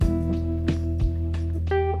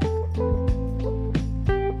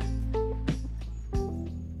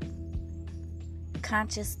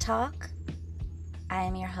Conscious Talk. I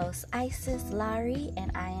am your host, Isis Lari, and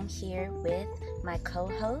I am here with my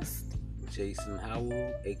co-host, Jason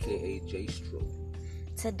Howell, aka J Stroke.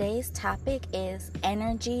 Today's topic is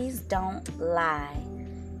energies don't lie.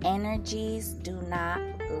 Energies do not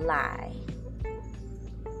lie.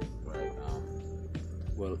 Right.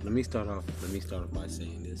 Well, let me start off by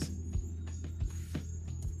saying this.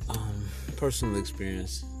 Personal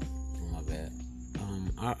experience. Oh, my bad.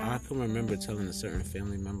 I can remember telling a certain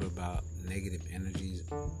family member about negative energies,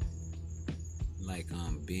 like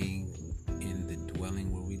being in the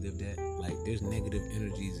dwelling where we lived at. Like, there's negative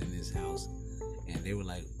energies in this house, and they were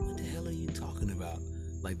like, "What the hell are you talking about?"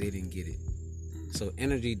 Like, they didn't get it. So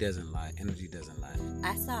energy doesn't lie. Energy doesn't lie.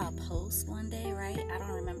 I saw a post one day, right? I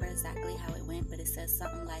don't remember exactly how it went, but it says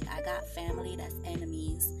something like, I got family that's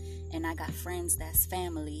enemies, and I got friends that's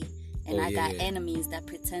family, and I got enemies that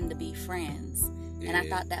pretend to be friends. And I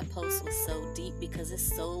thought that post was so deep because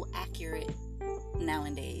it's so accurate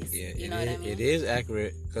nowadays. Yeah, you know what I mean? It is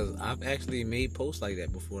accurate because I've actually made posts like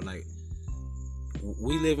that before. Like,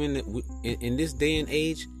 we live in this day and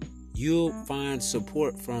age, you'll find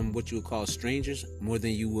support from what you would call strangers more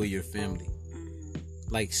than you will your family.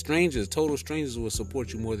 Mm-hmm. Like, strangers, total strangers will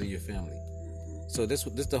support you more than your family. So this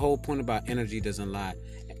the whole point about energy doesn't lie.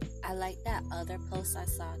 I like that other post I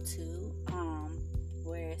saw too,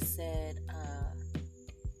 where it said,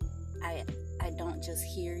 I don't just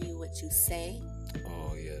hear you what you say.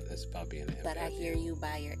 Oh yeah, that's about being an empath. But I hear you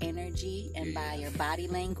by your energy and by your body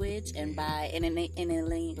language and by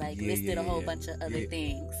listed a whole bunch of other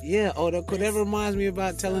things. Yeah. Oh, that reminds me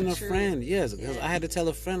about telling a friend. Yes, because I had to tell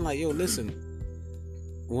a friend, like, yo, listen.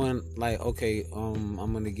 When, like, okay, I'm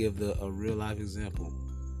gonna give a real life example.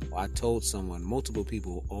 I told someone, multiple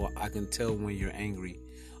people, I can tell when you're angry.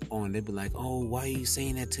 And they'd be like, oh, why are you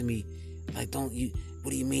saying that to me? Like, what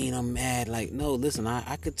do you mean I'm mad? Like, no, listen,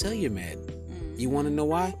 I could tell you're mad. Mm-hmm. You want to know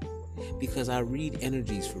why? Because I read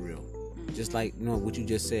energies for real. Mm-hmm. Just like, what you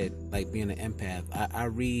just said, like being an empath. I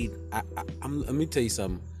read, let me tell you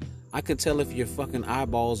something. I can tell if your fucking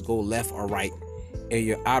eyeballs go left or right, and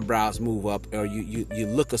your eyebrows move up, or you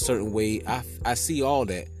look a certain way. I see all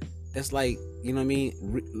that. That's like, you know what I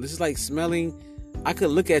mean? This is like smelling. I could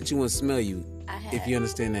look at you and smell you, if you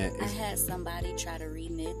understand that. I had somebody try to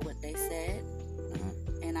renege what they said,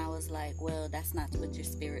 and I was like, well, that's not what your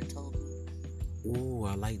spirit told me. Ooh,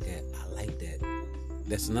 I like that.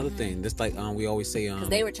 That's another thing. That's like we always say. Because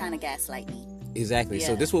they were trying to gaslight me. Exactly. Yeah.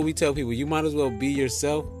 So this is what we tell people. You might as well be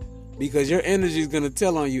yourself, because your energy is going to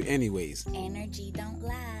tell on you anyways. Energy don't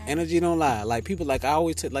lie. Energy don't lie. Like, people, like, I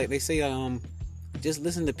always like they say, just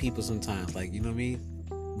listen to people sometimes. Like, you know what I mean?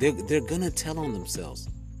 They're gonna tell on themselves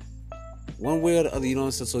one way or the other, you know.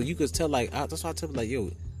 So you could tell, like, that's why I tell people, like,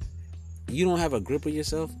 yo, you don't have a grip of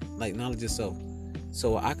yourself, like, knowledge yourself.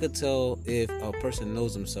 So I could tell if a person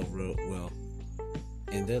knows themselves real well,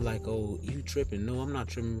 and they're like, oh, you tripping? No, I'm not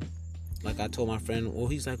tripping. Like, I told my friend, well,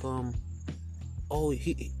 he's like,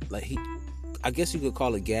 I guess you could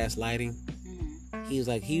call it gaslighting. He was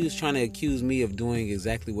like, he was trying to accuse me of doing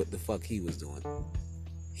exactly what the fuck he was doing.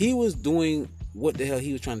 He was doing what the hell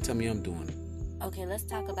he was trying to tell me I'm doing. Okay, let's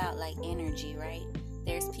talk about, like, energy, right?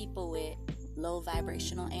 There's people with low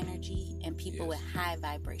vibrational energy and people with high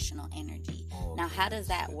vibrational energy. Oh, now, how does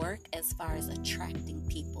that work as far as attracting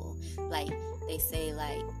people? Like, they say,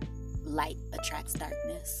 like, light attracts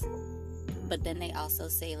darkness. But then they also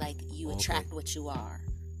say, like, you attract what you are.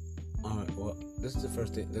 All right, well, this is the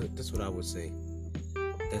first thing. This is what I would say.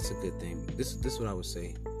 That's a good thing. This is what I would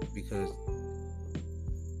say, because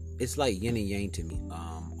it's like yin and yang to me.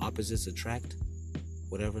 Opposites attract,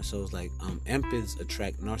 whatever. So it's like empaths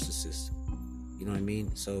attract narcissists. You know what I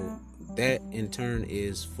mean? So that in turn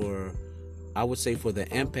is I would say for the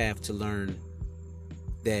empath to learn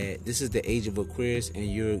that this is the age of Aquarius and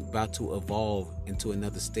you're about to evolve into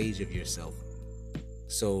another stage of yourself.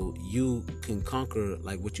 So you can conquer,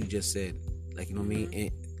 like what you just said. Like, you know what I mean?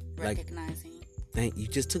 And, like, recognizing. You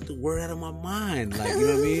just took the word out of my mind. Like, you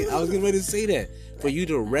know what I mean? I was getting ready to say that. For you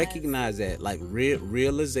to recognize that, like,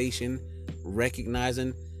 realization,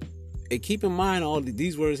 recognizing. And keep in mind, all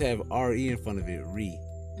these words have R-E in front of it.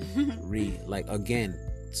 Like, again,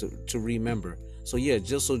 to remember. So yeah,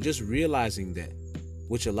 just realizing that,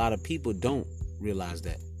 which a lot of people don't realize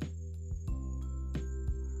that.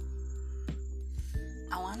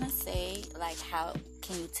 I want to say, like, how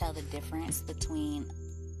can you tell the difference between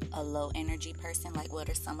a low energy person? Like, what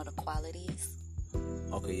are some of the qualities?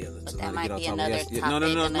 Okay, yeah. But that might be another topic.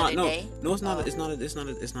 No, it's not. It's not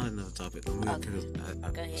another topic. Okay.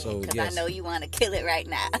 Go ahead. So because yes. I know you want to kill it right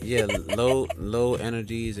now. Yeah, low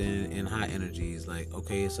energies and high energies. Like,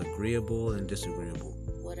 okay, it's agreeable and disagreeable.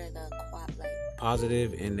 What are the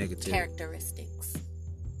positive and negative characteristics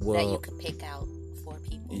that you could pick out for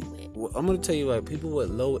people with? Well, I'm gonna tell you, like, people with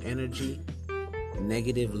low energy,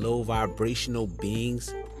 negative, low vibrational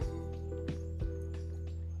beings.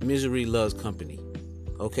 Misery loves company.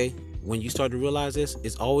 Okay, when you start to realize this,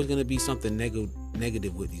 it's always gonna be something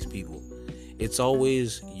negative with these people. It's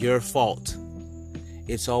always your fault.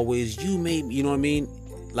 It's always you made. You know what I mean?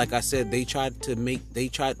 Like I said, they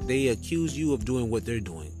accuse you of doing what they're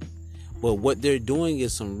doing, but what they're doing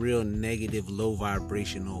is some real negative, low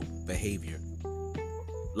vibrational behavior.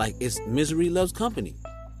 Like, it's misery loves company.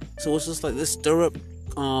 So it's just like, let's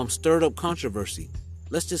stirred up controversy.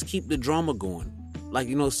 Let's just keep the drama going. Like,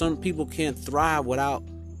 you know, some people can't thrive without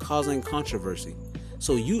causing controversy.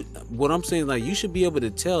 So what I'm saying, like, you should be able to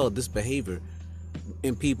tell this behavior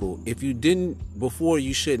in people. If you didn't before,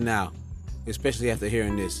 you should now, especially after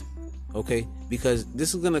hearing this. Okay? Because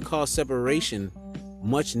this is going to cause separation,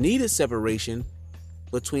 much needed separation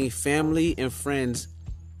between family and friends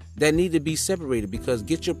that need to be separated, because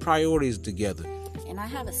get your priorities together. And I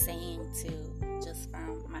have a saying too, just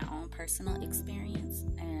from my own personal experience,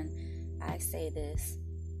 and I say this: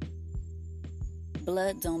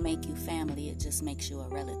 blood don't make you family, it just makes you a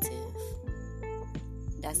relative.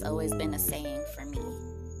 That's always been a saying for me,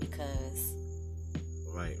 because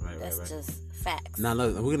that's just facts. Now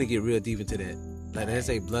look, we're gonna get real deep into that. Like, they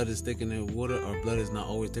say blood is thicker than water, or blood is not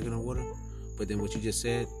always thicker than water. But then what you just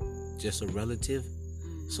said, just a relative.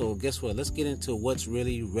 So guess what? Let's get into what's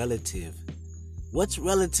really relative. What's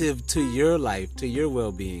relative to your life, to your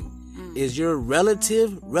well-being? Is your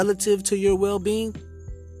relative to your well-being?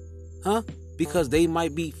 Huh? Because they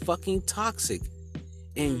might be fucking toxic.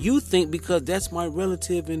 And you think because that's my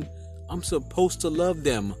relative and I'm supposed to love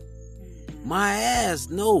them. My ass,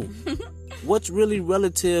 no. What's really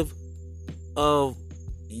relative of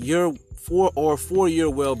your for your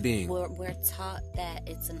well-being? We're taught that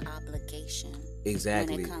it's an obligation.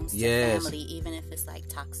 Exactly. When it comes to family, even if it's like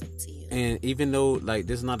toxic to you. And even though, like,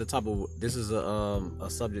 this is not the top of, this is a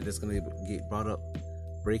subject that's gonna get brought up,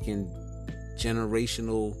 breaking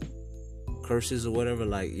generational curses or whatever.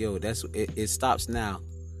 Like, yo, that's it stops now.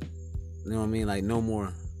 You know what I mean? Like, no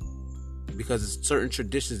more, because it's certain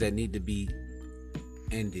traditions that need to be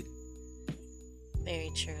ended.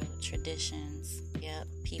 Very true. Traditions. Yep.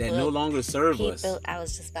 That no longer serve us. I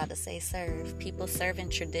was just about to say serve. People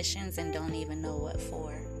serving traditions and don't even know what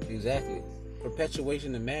for. Exactly.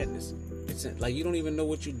 Perpetuation of madness. It's like, you don't even know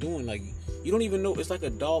what you're doing. Like, you don't even know. It's like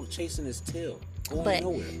a dog chasing his tail. But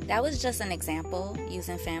that was just an example.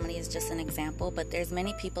 Using family is just an example. But there's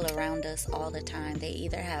many people around us all the time. They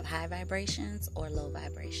either have high vibrations or low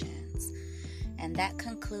vibrations. And that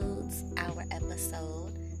concludes our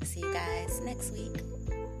episode. See you guys next week.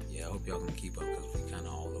 Yeah, I hope y'all can keep up, because we kind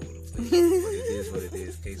of all over the place. But it is what it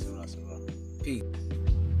is. Case of Peace.